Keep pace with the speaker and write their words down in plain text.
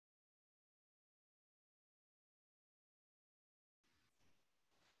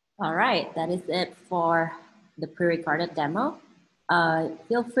All right, that is it for the pre-recorded demo.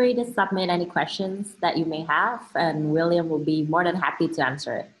 Feel free to submit any questions that you may have, and William will be more than happy to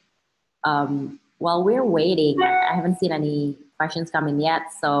answer it. While we're waiting, I haven't seen any questions come in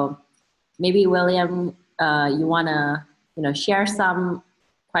yet, so maybe William, you wanna share some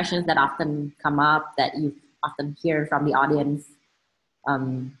questions that often come up that you often hear from the audience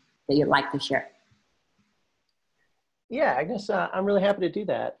that you'd like to share. Yeah, I guess I'm really happy to do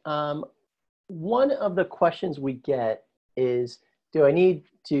that. One of the questions we get is, do I need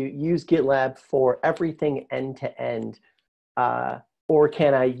to use GitLab for everything end to end, or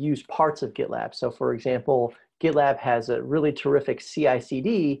can I use parts of GitLab? So for example, GitLab has a really terrific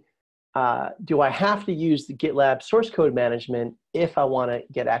CI/CD. Do I have to use the GitLab source code management if I want to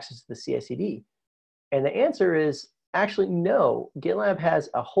get access to the CI/CD? And the answer is actually no. GitLab has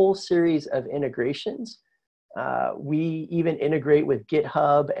a whole series of integrations. We even integrate with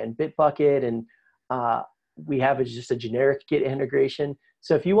GitHub and Bitbucket, and we have just a generic Git integration.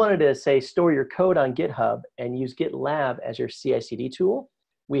 So if you wanted to, say, store your code on GitHub and use GitLab as your CI/CD tool,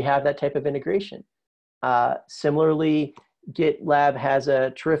 we have that type of integration. Similarly, GitLab has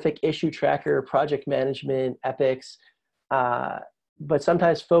a terrific issue tracker, project management, epics, but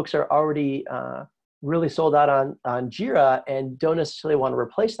sometimes folks are already really sold out on Jira and don't necessarily want to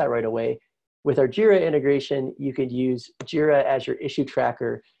replace that right away. With our Jira integration, you could use Jira as your issue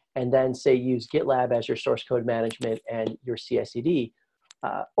tracker and then say use GitLab as your source code management and your CI/CD.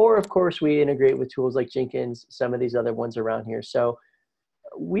 Or of course, we integrate with tools like Jenkins, some of these other ones around here. So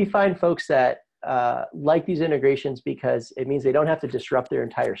we find folks that like these integrations because it means they don't have to disrupt their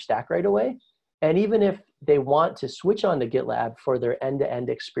entire stack right away. And even if they want to switch on to GitLab for their end-to-end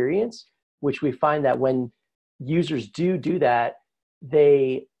experience, which we find that when users do that,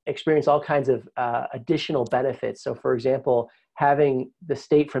 they experience all kinds of additional benefits. So for example, having the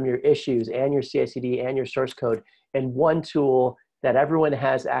state from your issues and your CI/CD and your source code in one tool that everyone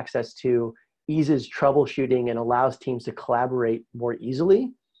has access to eases troubleshooting and allows teams to collaborate more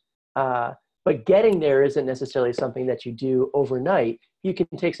easily. But getting there isn't necessarily something that you do overnight. You can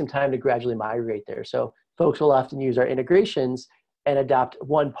take some time to gradually migrate there. So folks will often use our integrations and adopt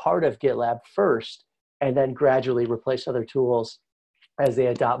one part of GitLab first, and then gradually replace other tools as they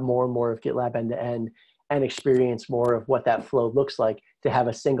adopt more and more of GitLab end-to-end and experience more of what that flow looks like to have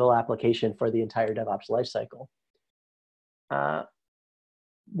a single application for the entire DevOps lifecycle.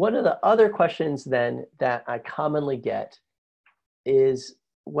 One of the other questions then that I commonly get is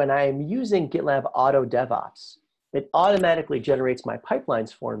when I'm using GitLab Auto-Devops, it automatically generates my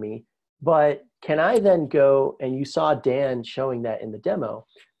pipelines for me, but can I then go, and you saw Dan showing that in the demo,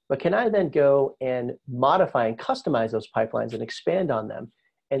 but can I then go and modify and customize those pipelines and expand on them?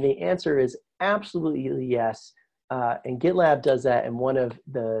 And the answer is absolutely yes. And GitLab does that in one of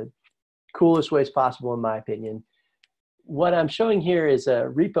the coolest ways possible, in my opinion. What I'm showing here is a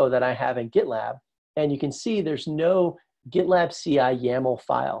repo that I have in GitLab, and you can see there's no GitLab CI YAML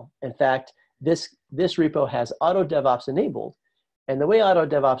file. In fact, this repo has Auto-Devops enabled. And the way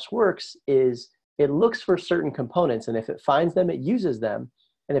Auto-Devops works is it looks for certain components, and if it finds them, it uses them.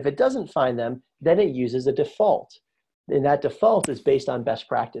 And if it doesn't find them, then it uses a default. And that default is based on best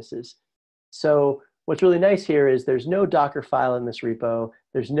practices. So what's really nice here is there's no Docker file in this repo.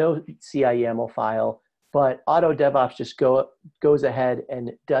 There's no CI YAML file, but Auto-Devops just goes ahead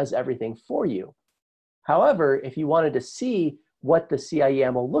and does everything for you. However, if you wanted to see what the CI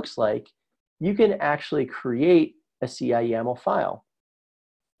YAML looks like, you can actually create a CI YAML file.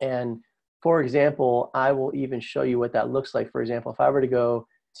 And for example, I will even show you what that looks like. For example, if I were to go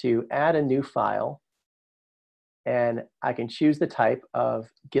to add a new file, and I can choose the type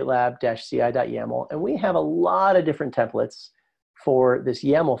of gitlab-ci.yaml, and we have a lot of different templates for this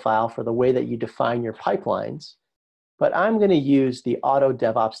YAML file for the way that you define your pipelines, but I'm going to use the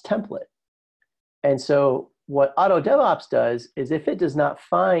Auto-Devops template. And so what Auto-Devops does is if it does not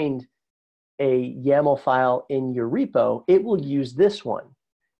find a YAML file in your repo, it will use this one.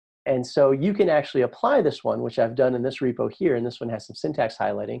 And so you can actually apply this one, which I've done in this repo here, and this one has some syntax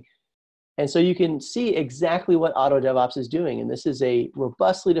highlighting. And so you can see exactly what Auto-Devops is doing. And this is a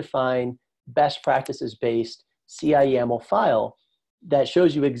robustly defined, best practices-based CI YAML file that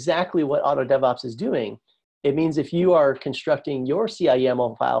shows you exactly what Auto-Devops is doing. It means if you are constructing your CI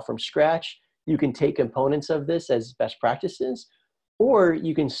YAML file from scratch, you can take components of this as best practices, or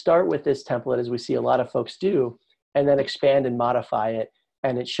you can start with this template, as we see a lot of folks do, and then expand and modify it,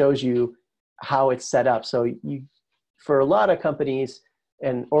 and it shows you how it's set up. So for a lot of companies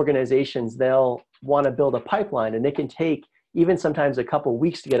and organizations, they'll want to build a pipeline, and it can take even sometimes a couple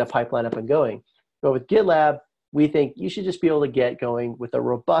weeks to get a pipeline up and going. But with GitLab, we think you should just be able to get going with a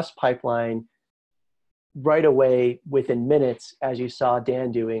robust pipeline right away within minutes, as you saw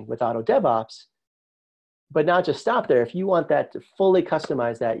Dan doing with Auto-Devops. But not just stop there. If you want that to fully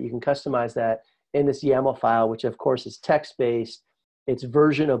customize that, you can customize that in this YAML file, which of course is text-based. It's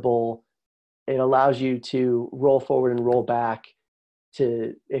versionable. It allows you to roll forward and roll back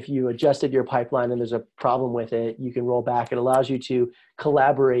to, if you adjusted your pipeline and there's a problem with it, you can roll back. It allows you to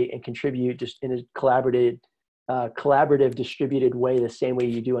collaborate and contribute just in a collaborative distributed way, the same way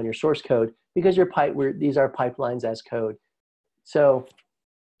you do on your source code, because these are pipelines as code. So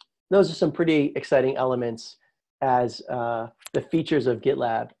those are some pretty exciting elements as the features of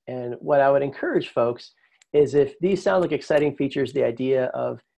GitLab. And what I would encourage folks is, if these sound like exciting features, the idea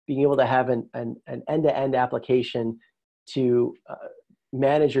of being able to have an end-to-end application to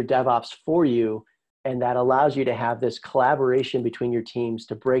manage your DevOps for you, and that allows you to have this collaboration between your teams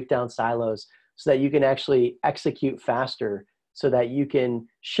to break down silos so that you can actually execute faster, so that you can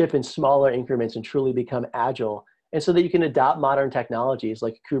ship in smaller increments and truly become agile, and so that you can adopt modern technologies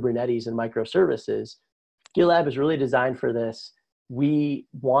like Kubernetes and microservices. GitLab is really designed for this. We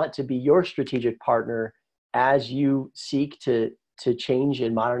want to be your strategic partner as you seek to change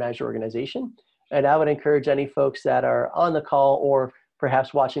and modernize your organization. And I would encourage any folks that are on the call or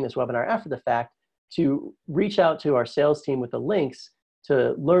perhaps watching this webinar after the fact to reach out to our sales team with the links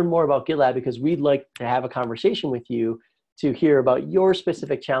to learn more about GitLab, because we'd like to have a conversation with you to hear about your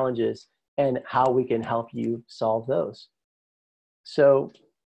specific challenges and how we can help you solve those. So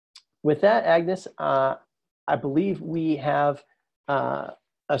with that, Agnes, I believe we have a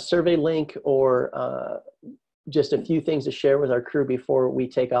survey link or just a few things to share with our crew before we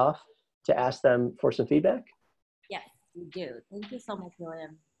take off to ask them for some feedback. Yes, we do. Thank you so much,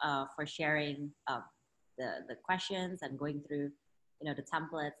 William, for sharing the questions and going through, the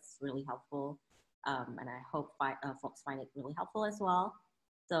templates. Really helpful, and I hope folks find it really helpful as well.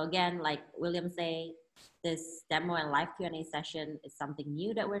 So again, like William say, this demo and live Q&A session is something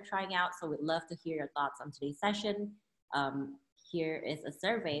new that we're trying out. So we'd love to hear your thoughts on today's session. Here is a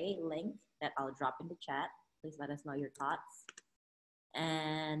survey link that I'll drop in the chat. Please let us know your thoughts.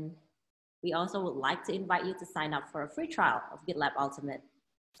 And we also would like to invite you to sign up for a free trial of GitLab Ultimate.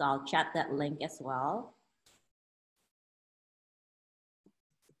 So I'll chat that link as well.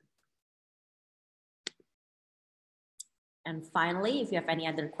 And finally, if you have any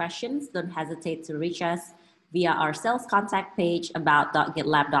other questions, don't hesitate to reach us via our sales contact page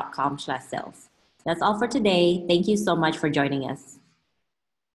about.gitlab.com/sales. That's all for today. Thank you so much for joining us.